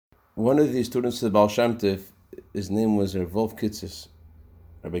One of the students of the Baal Shem Tov, his name was Rav Wolf Kitzis.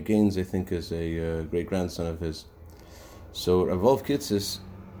 Rabbi Gaines, I think, is a great-grandson of his. So Rav Wolf Kitzis,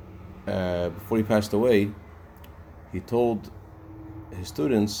 before he passed away, he told his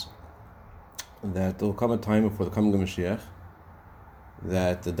students that there will come a time before the coming of Mashiach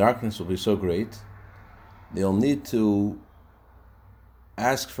that the darkness will be so great, they'll need to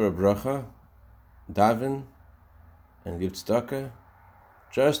ask for a bracha, daven, and give tzedakah,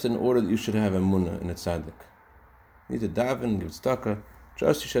 just in order that you should have emunah in a tzaddik. You need to daven, give tzedakah,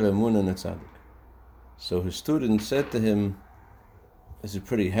 just you should have emunah in a tzaddik. So his student said to him, this is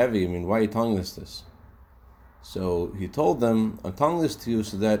pretty heavy, why are you telling us this? So he told them, I'm telling this to you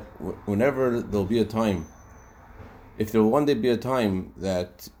so that whenever there'll be a time, if there will one day be a time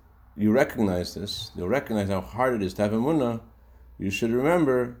that you recognize this, you'll recognize how hard it is to have emunah, you should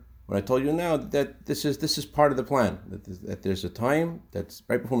remember what I told you now, that this is part of the plan, that there's a time that's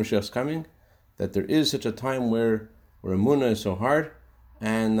right before Mashiach's coming, that there is such a time where emunah is so hard,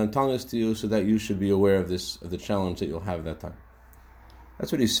 and I'm telling this to you so that you should be aware of the challenge that you'll have at that time.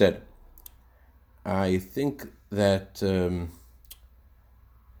 That's what he said. I think that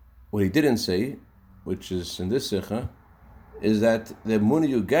what he didn't say, which is in this sikha, is that the emunah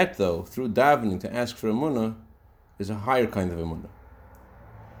you get, though, through davening to ask for emunah, is a higher kind of emunah.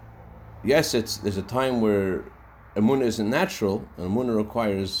 Yes, there's a time where emunah isn't natural, and emunah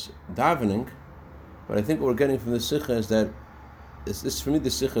requires davening, but I think what we're getting from this sikha is that, for me,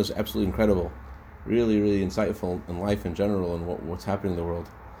 this sikha is absolutely incredible, really, really insightful in life in general and what's happening in the world.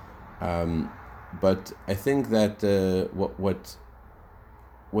 But I think that what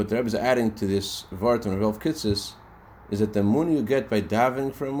the Rebbe is adding to this Vart and Rav Kitzis is that the emunah you get by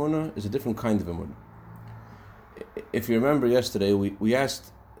davening for emunah is a different kind of emunah. If you remember yesterday, we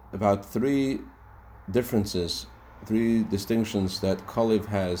asked about three distinctions that Kalev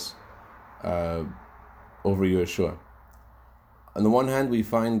has over Yeshua. On the one hand, we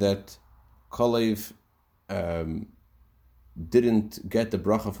find that Kalev didn't get the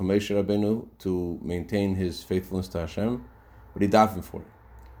bracha from Moshe Rabbeinu to maintain his faithfulness to Hashem, but he davened for it.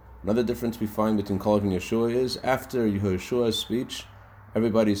 Another difference we find between Kalev and Yeshua is after Yeshua's speech,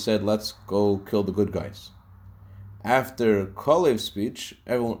 everybody said, let's go kill the good guys. After Kalev's speech,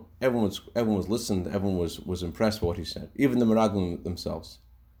 everyone was listened, everyone was impressed by what he said, even the Meraglim themselves.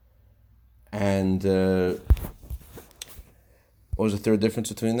 And what was the third difference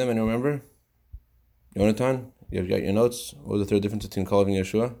between them? Anyone remember? Yonatan, you got your notes? What was the third difference between Kalev and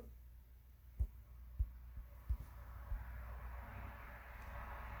Yeshua?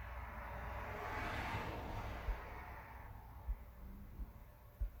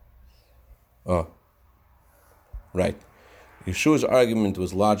 Oh, right. Yeshua's argument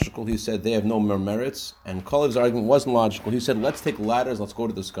was logical. He said they have no more merits, and Kalev's argument wasn't logical. He said, let's take ladders, let's go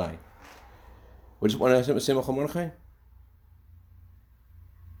to the sky. Which one I say Mechel Mordechai?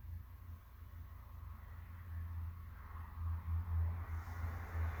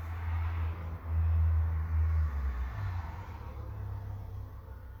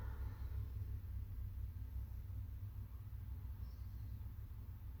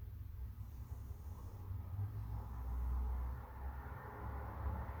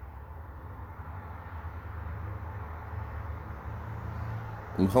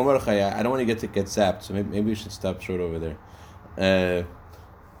 I don't want to get zapped, so maybe we should stop short over there.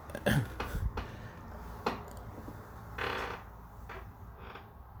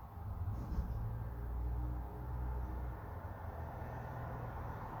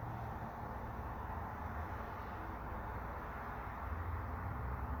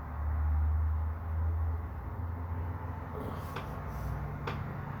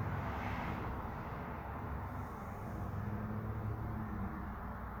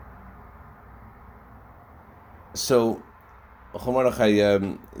 So, you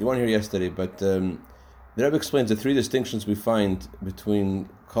weren't here yesterday, but the Rebbe explains the three distinctions we find between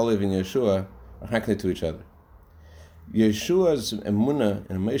Kalev and Yeshua are connected to each other. Yeshua's emunah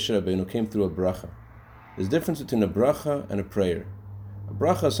and Moshe Rabbeinu came through a bracha. There's a difference between a bracha and a prayer. A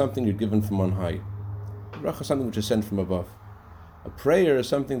bracha is something you're given from on high. A bracha is something which is sent from above. A prayer is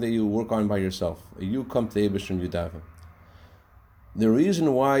something that you work on by yourself. You come to Eibush and you daven. The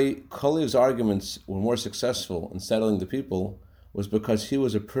reason why Kalev's arguments were more successful in settling the people was because he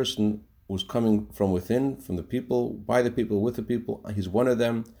was a person who was coming from within, from the people, by the people, with the people. He's one of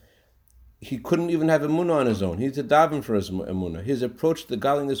them. He couldn't even have emunah on his own. He had to daven for his emunah. His approach to the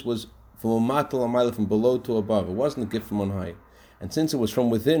godliness was from umatal amayla, from below to above. It wasn't a gift from on high. And since it was from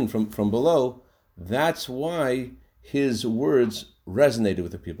within, from below, that's why his words resonated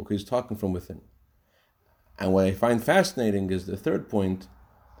with the people, because he's talking from within. And what I find fascinating is the third point,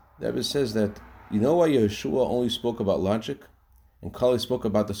 The Rebbe says that, you know why Yeshua only spoke about logic? And Kali spoke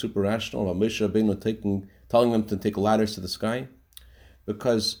about the super rational, about Moshe Rabbeinu telling them to take ladders to the sky?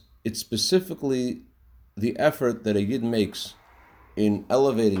 Because it's specifically the effort that a Yid makes in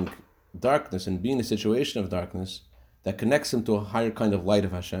elevating darkness and being in a situation of darkness that connects him to a higher kind of light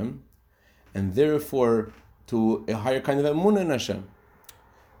of Hashem, and therefore to a higher kind of emunah in Hashem.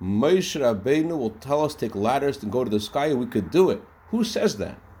 Moshe Rabbeinu will tell us to take ladders to go to the sky, and we could do it. Who says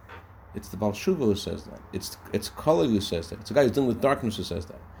that? It's the Baal Shuva who says that. It's Kali who says that. It's a guy who's dealing with darkness who says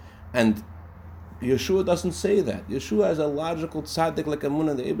that. And Yeshua doesn't say that. Yeshua has a logical tzaddik like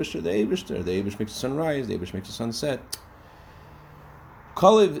emunah, the Eibishter. The Eibish makes the sun rise, the Eibish makes the sun set.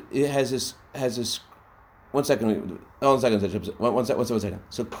 Kalev has this. One second. So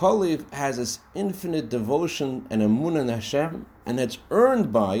Kalev has this infinite devotion and emunah in Hashem, and it's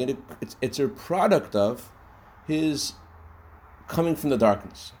earned by, and it's a product of his coming from the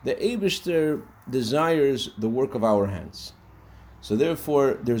darkness. The Eibishter desires the work of our hands. So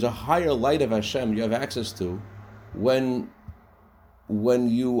therefore, there's a higher light of Hashem you have access to when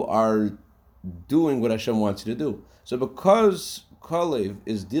you are doing what Hashem wants you to do. So because Kalev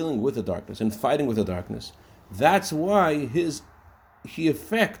is dealing with the darkness and fighting with the darkness, that's why he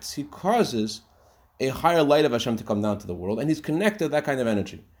causes a higher light of Hashem to come down to the world, and he's connected to that kind of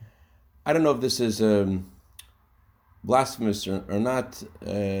energy. I don't know if this is blasphemous or not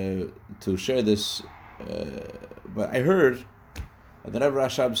to share this, but I heard that Rebbe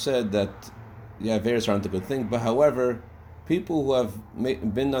Rashab said that, various aren't a good thing, but however, people who have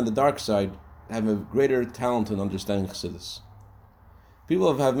been on the dark side have a greater talent in understanding Chassidus.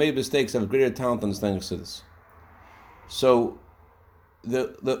 People who have made mistakes have a greater talent in understanding Chassidus. So,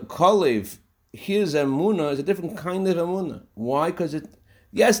 the Kalev, his emunah is a different kind of emunah. Why? Because if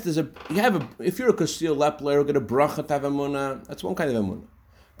you're a Kosir Lepler who get a bracha to have emunah, that's one kind of emunah.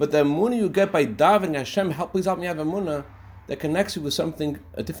 But the emunah you get by davening Hashem, please help me have emunah, that connects you with something,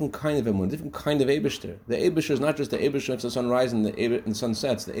 a different kind of emunah, a different kind of Eibishter. The Eibishter is not just the Eibishter who makes the sun rise and the sun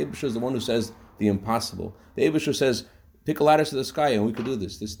sets. The Eibishter is the one who says the impossible. The Eibishter says, pick a ladder to the sky and we could do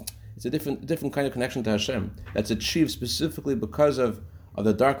this. It's a different kind of connection to Hashem that's achieved specifically because of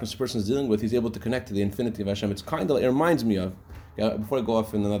the darkness the person is dealing with. He's able to connect to the infinity of Hashem. It reminds me of, before I go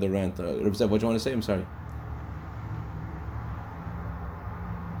off in another rant, Reb Zev, what do you want to say? I'm sorry.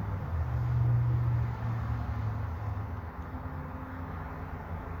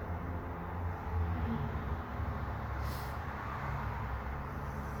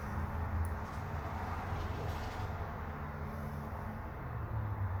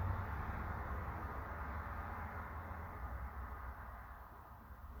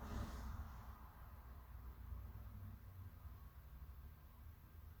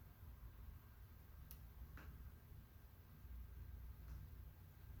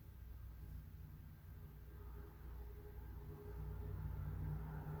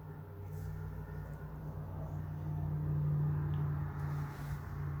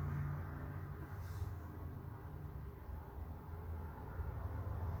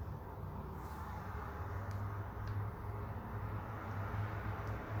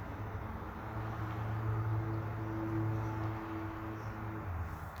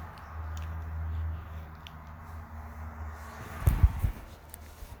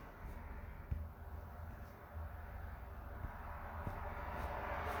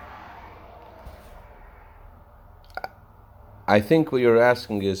 I think what you're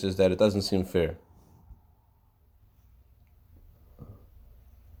asking is that it doesn't seem fair.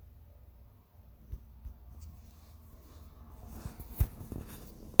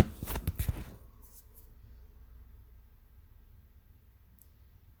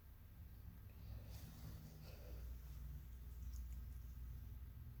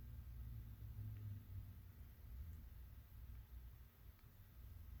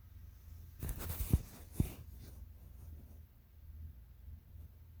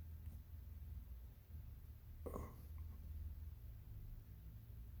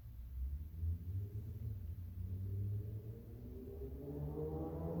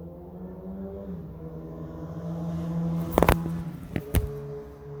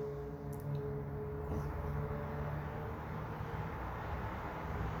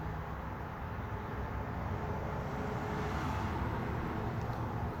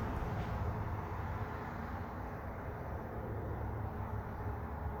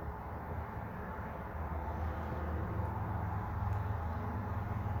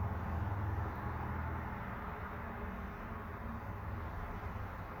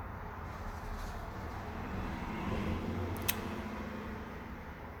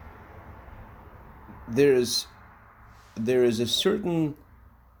 There is a certain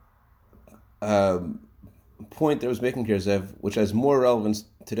point that I was making here, Zev, which has more relevance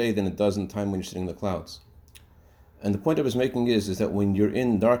today than it does in the time when you're sitting in the clouds. And the point I was making is that when you're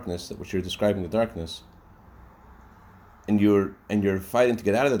in darkness, that which you're describing the darkness, and you're fighting to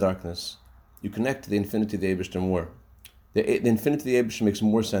get out of the darkness, you connect to the infinity of the Eibishter more. The infinity of the Eibishter makes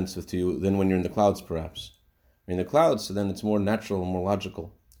more sense with you than when you're in the clouds, perhaps. In the clouds, so then it's more natural and more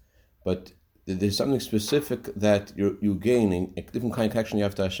logical. But there's something specific that you gain, in a different kind of connection you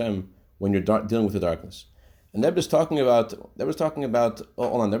have to Hashem when you're dealing with the darkness. And that was talking about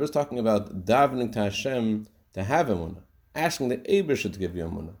davening to Hashem to have emunah, asking the Eibishter to give you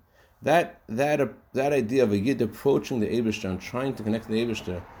emunah. That idea of a Yid approaching the Eibishter and trying to connect to the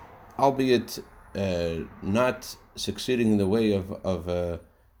Eibishter, albeit not succeeding in the way of a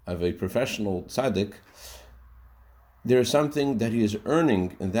professional tzaddik, there is something that he is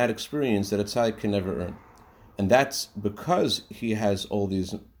earning in that experience that a tzaddik can never earn. And that's because he has all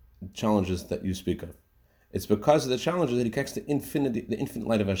these challenges that you speak of. It's because of the challenges that he connects to the infinite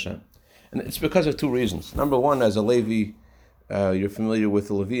light of Hashem. And it's because of two reasons. Number one, as a Levi, you're familiar with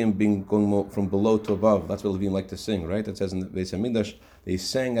the Leviim going from below to above. That's what Leviim like to sing, right? It says in the Beis Hamikdash, they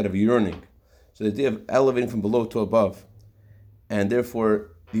sang out of yearning. So the idea of elevating from below to above, and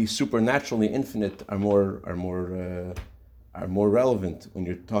therefore the supernatural and the infinite are more relevant when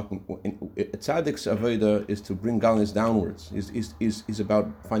you're talking. Tzaddik's avodah is to bring godliness downwards. He's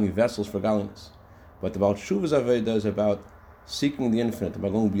about finding vessels for godliness, but about Shuvah's avodah is about seeking the infinite,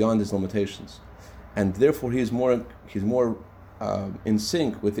 about going beyond his limitations, and therefore he's more in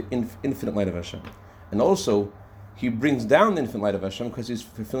sync with the infinite light of Hashem, and also he brings down the infinite light of Hashem because he's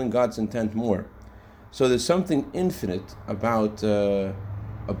fulfilling God's intent more. So there's something infinite about the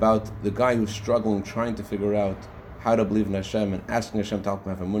guy who's struggling, trying to figure out how to believe in Hashem and asking Hashem to help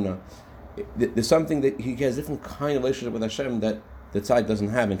him have emunah. There's something that he has a different kind of relationship with Hashem that the tzaddik doesn't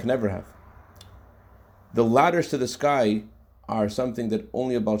have and can never have. The ladders to the sky are something that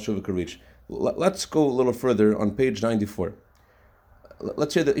only a Baal Tshuva could reach. Let's go a little further on page 94.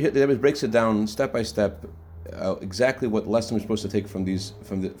 Let's hear that the Rebbe breaks it down step by step, exactly what lesson we're supposed to take from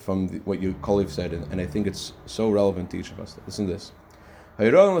what you Kalev said, and I think it's so relevant to each of us. Listen to this.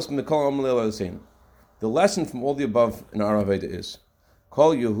 The lesson from all the above in our Aveda is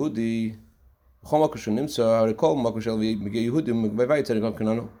Kol Yehudi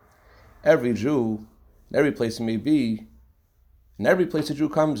every Jew, in every place he may be, in every place a Jew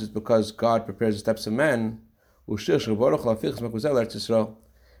comes is because God prepares the steps of man. He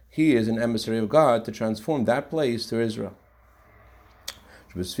is an emissary of God to transform that place to Israel.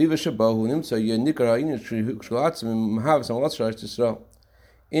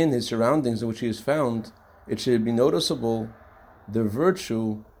 In his surroundings in which he is found, it should be noticeable the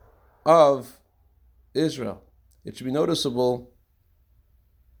virtue of Israel. It should be noticeable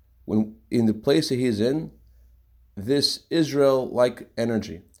when in the place that he is in, this Israel-like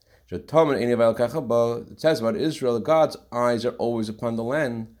energy. It says about Israel, God's eyes are always upon the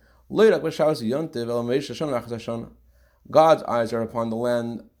land. God's eyes are upon the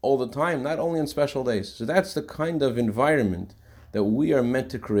land all the time, not only on special days. So that's the kind of environment that we are meant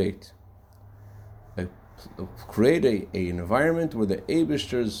to create. Create an environment where the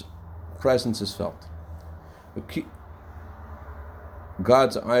Eibishter's presence is felt.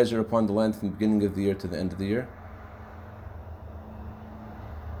 God's eyes are upon the land from the beginning of the year to the end of the year.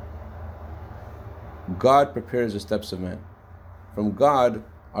 God prepares the steps of man. From God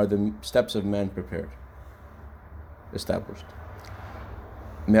are the steps of man prepared, established.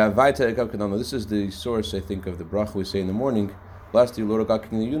 This is the source, I think, of the bracha we say in the morning. Blessed are you, Lord God,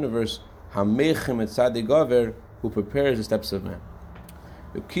 King of the universe, who prepares the steps of man.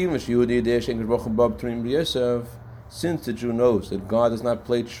 Since the Jew knows that God does not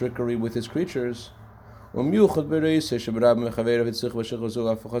play trickery with his creatures,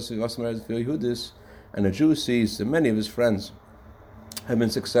 and a Jew sees that many of his friends have been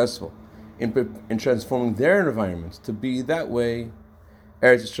successful in transforming their environments to be that way.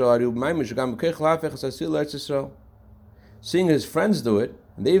 Seeing his friends do it,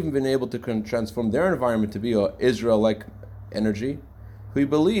 and they've even been able to transform their environment to be an Israel-like energy, he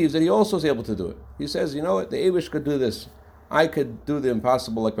believes that he also is able to do it. He says, you know what, the Eibush could do this. I could do the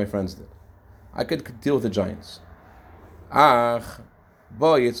impossible like my friends did. I could deal with the giants.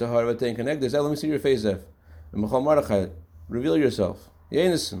 Boy, it's a hard thing. Connect this. Let me see your face, Zef. Reveal yourself.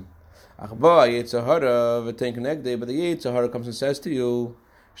 Yenison. Boy, it's a hard thing. Connect but the Yitzhahara comes and says to you,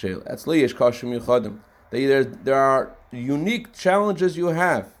 that there are unique challenges you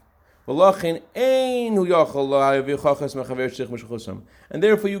have. And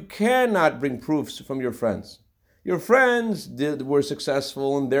therefore you cannot bring proofs from your friends. Your friends were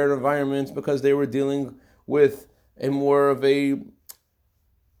successful in their environments because they were dealing with a more of a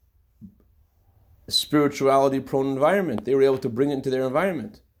spirituality-prone environment. They were able to bring it into their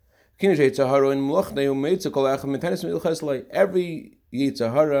environment. Every Yitzhahara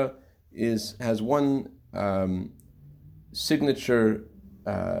has one signature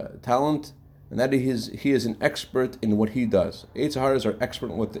talent, and that he is an expert in what he does. Yitzharas are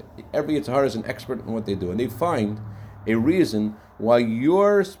expert in every Yitzhahara is an expert in what they do, and they find a reason why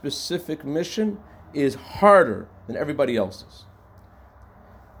your specific mission is harder than everybody else's.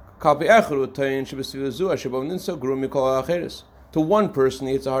 To one person,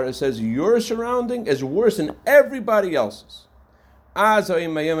 the Yitzhahara says, your surrounding is worse than everybody else's. To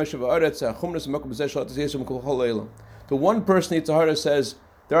one person, the Yitzhahara says,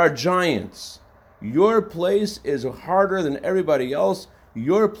 there are giants. Your place is harder than everybody else.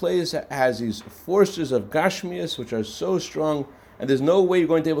 Your place has these forces of Gashmias, which are so strong, and there's no way you're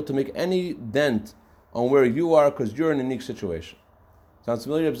going to be able to make any dent on where you are because you're in a unique situation. Sounds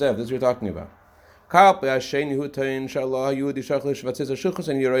familiar, Zev? This is what you're talking about.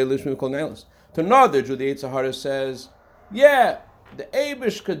 To another Jew, the Yitzhahara says, yeah, the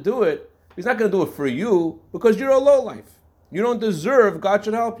Eibush could do it. He's not going to do it for you because you're a lowlife. You don't deserve God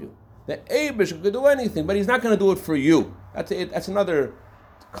should help you. The Eibush could do anything, but he's not going to do it for you. That's another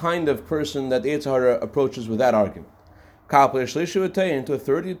kind of person that the Yitzhahara approaches with that argument. To a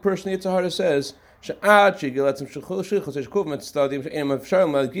third person, the Yitzhahara says, the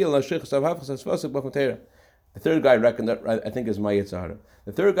third guy reckoned that I think is my Yitzhahara.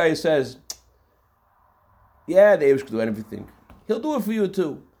 The third guy says, yeah, the Eibush could do everything. He'll do it for you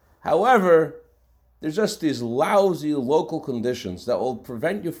too. However, there's just these lousy local conditions that will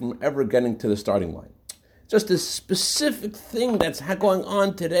prevent you from ever getting to the starting line. Just this specific thing that's going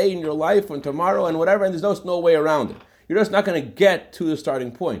on today in your life and tomorrow and whatever, and there's no way around it. You're just not going to get to the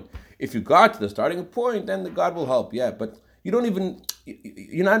starting point. If you got to the starting point, then God will help, yeah, but you're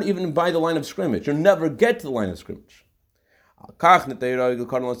not even by the line of scrimmage. You'll never get to the line of scrimmage.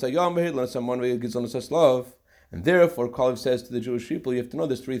 And therefore, Kalev says to the Jewish people, you have to know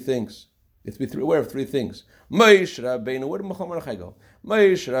there's three things. You have to be aware of three things. Moshe Rabbeinu, where did Moshe go?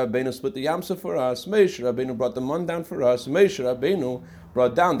 Moshe Rabbeinu split the Yamsuf for us. Moshe Rabbeinu brought the man down for us. Moshe Rabbeinu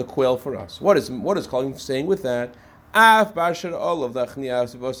brought down the quail for us. What is Kalev saying with that?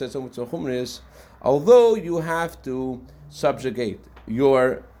 Although you have to subjugate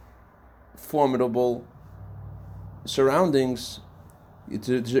your formidable surroundings, it's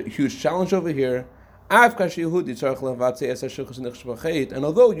a huge challenge over here. And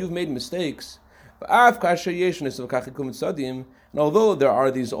although you've made mistakes, and although there are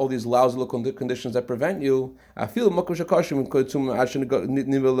all these lousy local conditions that prevent you,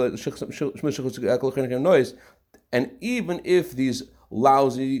 and even if these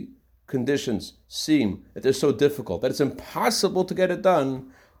lousy conditions seem that they're so difficult, that it's impossible to get it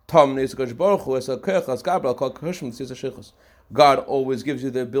done, God always gives you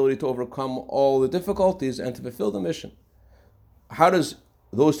the ability to overcome all the difficulties and to fulfill the mission. How does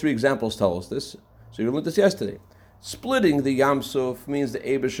those three examples tell us this? So you learned this yesterday. Splitting the Yam Suf means the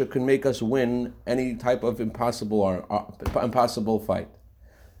Eibusha can make us win any type of impossible fight.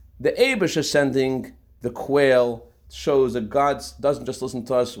 The Eibusha sending the quail shows that God doesn't just listen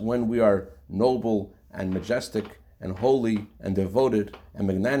to us when we are noble and majestic and holy and devoted and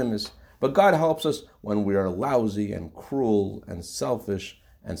magnanimous, but God helps us when we are lousy and cruel and selfish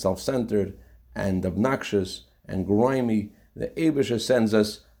and self-centered and obnoxious and grimy. The Eibusha sends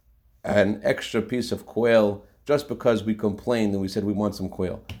us an extra piece of quail just because we complained and we said we want some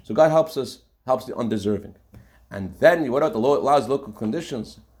quail. So God helps the undeserving. And then, what about the lousy local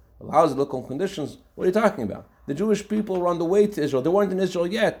conditions? The lousy local conditions, what are you talking about? The Jewish people were on the way to Israel. They weren't in Israel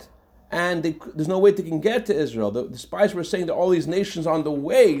yet. And there's no way they can get to Israel. The spies were saying that all these nations are on the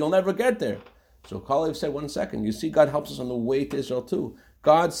way, you'll never get there. So Kalev said, 1 second, you see God helps us on the way to Israel too.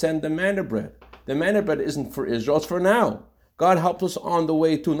 God sent the manna bread. The manna bread isn't for Israel, it's for now. God helps us on the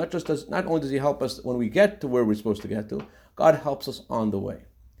way too. Not only does He help us when we get to where we're supposed to get to, God helps us on the way.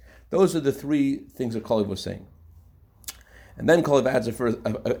 Those are the three things that Kalev was saying. And then Kalev adds a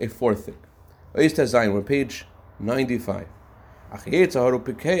fourth thing. We're on page 95. But the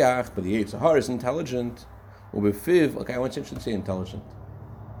Yitzhahara is intelligent. I want you to say intelligent.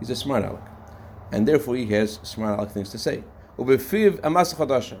 He's a smart aleck. And therefore he has smart aleck things to say. And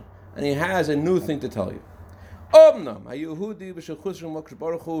he has a new thing to tell you.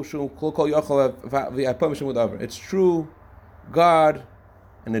 It's true, God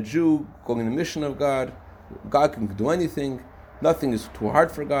and a Jew going in the mission of God can do anything. Nothing is too hard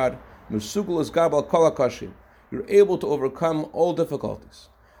for God. you're able to overcome all difficulties.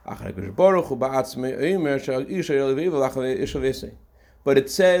 But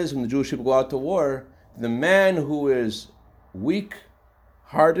it says when the Jewish people go out to war, the man who is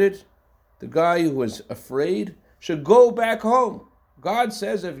weak-hearted, the guy who is afraid, should go back home. God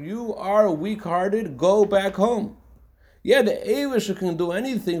says if you are weak-hearted, go back home. Yeah, the Eivisha can do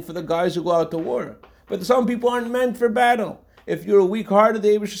anything for the guys who go out to war. But some people aren't meant for battle. If you're weak-hearted, the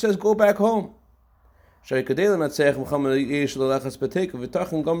Eivisha says go back home. Because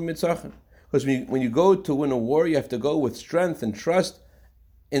when you go to win a war, you have to go with strength and trust,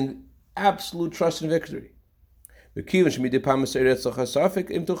 in absolute trust and victory. And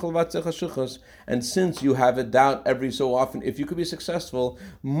since you have a doubt every so often, if you could be successful,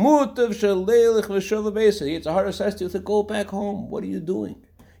 Yitzhahara says to you to go back home. What are you doing?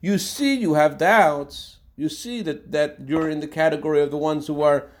 You see you have doubts. You see that you're in the category of the ones who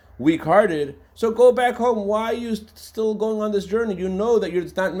are weak-hearted. So go back home. Why are you still going on this journey? You know that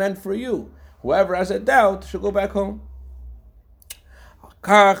it's not meant for you. Whoever has a doubt should go back home.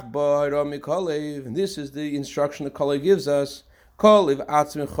 And this is the instruction that Kalev gives us. Kalev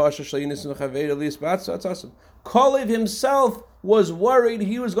himself was worried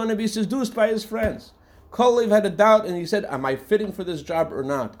he was going to be seduced by his friends. Kalev had a doubt and he said, am I fitting for this job or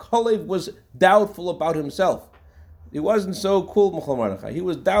not? Kalev was doubtful about himself. He wasn't so cool, Michal Mordechai. He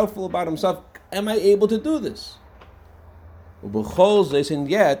was doubtful about himself. Am I able to do this? And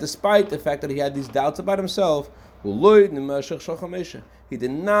yet, despite the fact that he had these doubts about himself, he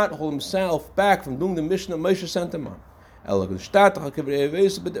did not hold himself back from doing the mission that Moshe sent him on. One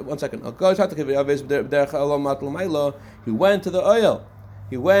second. He went to the oil.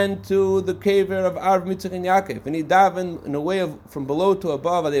 He went to the cave of Arv, Mitzvah, and Yaakov, and he davened in a way of from below to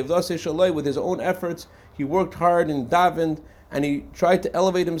above, with his own efforts. He worked hard and davened, and he tried to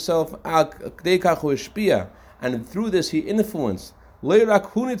elevate himself. And through this, he influenced.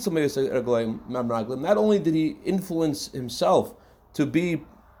 Not only did he influence himself to be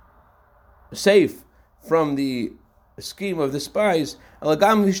safe from the scheme of the spies, he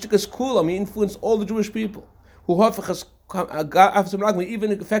influenced all the Jewish people. Who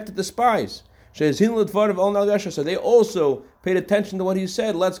even affected the spies. So they also paid attention to what he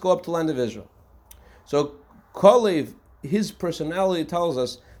said. Let's go up to the land of Israel. So Kalev, his personality tells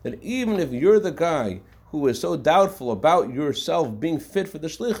us that even if you're the guy who is so doubtful about yourself being fit for the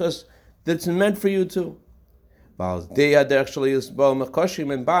shlichus, that's meant for you too. And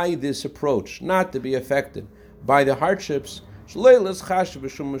by this approach, not to be affected by the hardships, and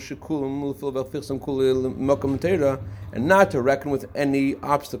not to reckon with any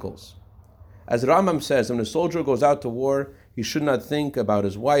obstacles. As Rambam says, when a soldier goes out to war, he should not think about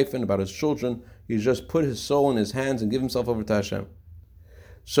his wife and about his children. He just put his soul in his hands and give himself over to Hashem.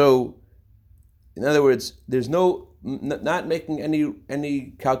 So, in other words, there's not making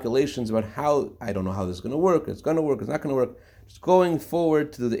any calculations about how, I don't know how this is going to work, it's going to work, it's not going to work. Just going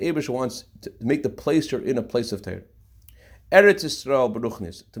forward to the Eibush wants to make the place you're in a place of Torah. Eretz Yisrael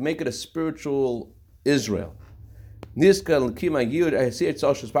Baruchnis, to make it a spiritual Israel.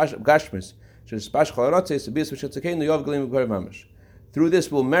 Through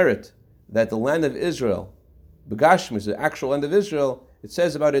this we'll merit that the land of Israel, Begashmis, the actual land of Israel, it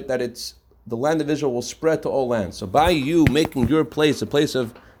says about it that it's the land of Israel will spread to all lands. So by you making your place a place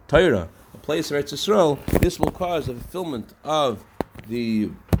of Torah, a place of Eretz Yisrael, this will cause the fulfillment of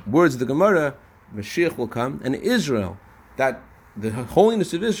the words of the Gemara. Mashiach will come, and Israel, that the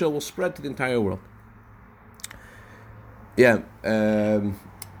holiness of Israel will spread to the entire world. Yeah.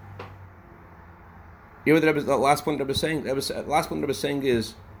 You know what the last point Rebbe is saying? The last point Rebbe is saying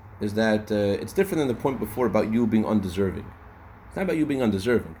is that it's different than the point before about you being undeserving. It's not about you being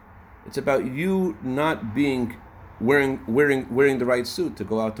undeserving. It's about you not being wearing the right suit to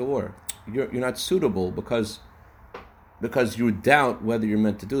go out to war. You're not suitable because you doubt whether you're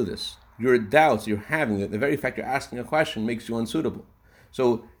meant to do this. Your doubts you're having, the very fact you're asking a question makes you unsuitable.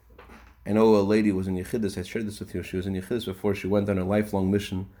 So, I know a lady was in Yechidus. I shared this with you. She was in Yechidus before she went on a lifelong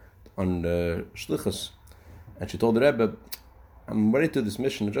mission on Shlichus, and she told the Rebbe, "I'm ready to do this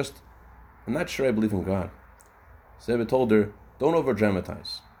mission. I'm not sure I believe in God." So the Rebbe told her, "Don't over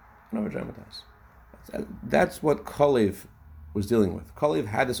dramatize. Don't over dramatize." That's what Kalev was dealing with. Kalev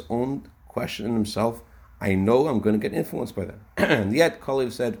had his own question in himself. I know I'm going to get influenced by that, and yet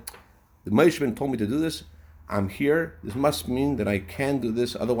Kalev said, "The Moshe Rabbeinu told me to do this. I'm here. This must mean that I can do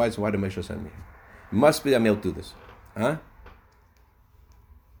this. Otherwise, why did Moshe send me? It must be that I'm able to do this." Huh?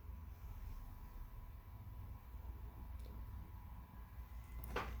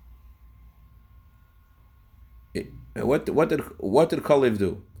 What did Kalev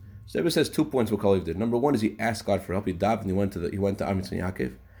do? So Rebbe says 2 points what Kalev did. Number one is he asked God for help. He davened. He went to Amitzvah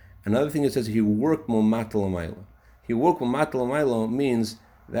Yaakov. Another thing it says he worked Momatel Amayla. He worked Momatel Amayla means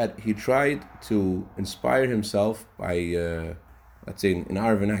that he tried to inspire himself by, let's say in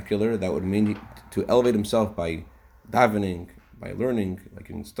our vernacular, that would mean to elevate himself by davening, by learning, like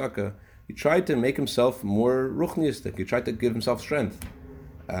in Staka. He tried to make himself more ruchniistic. He tried to give himself strength.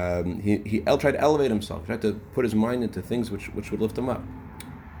 He tried to elevate himself. He tried to put his mind into things which would lift him up.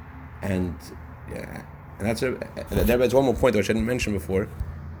 And that's one more point which I didn't mention before.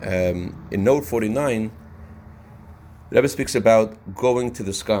 In note 49, the Rebbe speaks about going to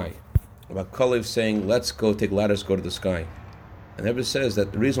the sky, about Kalev saying, "Let's go take ladders, go to the sky." And the Rebbe says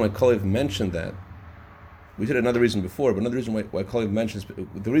that the reason why Kalev mentioned that, we said another reason before, but another reason why Kalev mentions,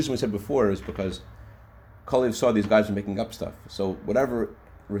 the reason we said before is because Kalev saw these guys were making up stuff. So whatever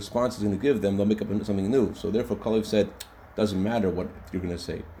response is going to give them, they'll make up something new. So therefore Kalev said, doesn't matter what you're going to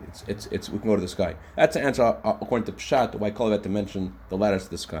say. It's we can go to the sky. That's the answer according to Pshat why Kalev had to mention the ladders to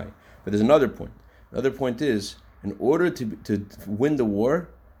the sky. But there's another point. Another point is, in order to win the war,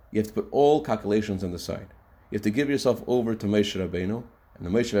 you have to put all calculations on the side. You have to give yourself over to Moshe Rabbeinu and the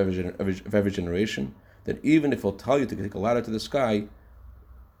Moshe of every generation. That even if he'll tell you to take a ladder to the sky,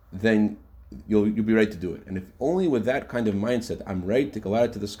 then you'll be right to do it. And if only with that kind of mindset, I'm right to take a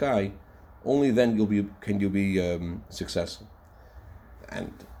ladder to the sky, only then can you be successful.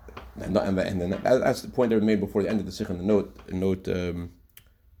 And then that's the point that we made before the end of the Sikh in note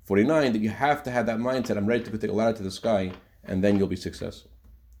 49, that you have to have that mindset, I'm ready to take a ladder to the sky, and then you'll be successful.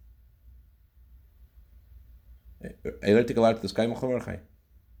 Are you ready to take a ladder to the sky, Machal Marchai?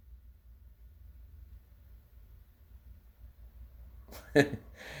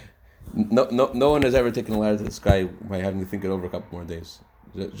 No one has ever taken a ladder to the sky by having to think it over a couple more days.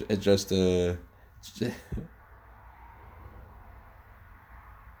 It's just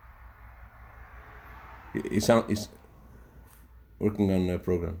he's working on a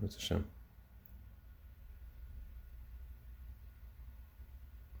program. It's a shame.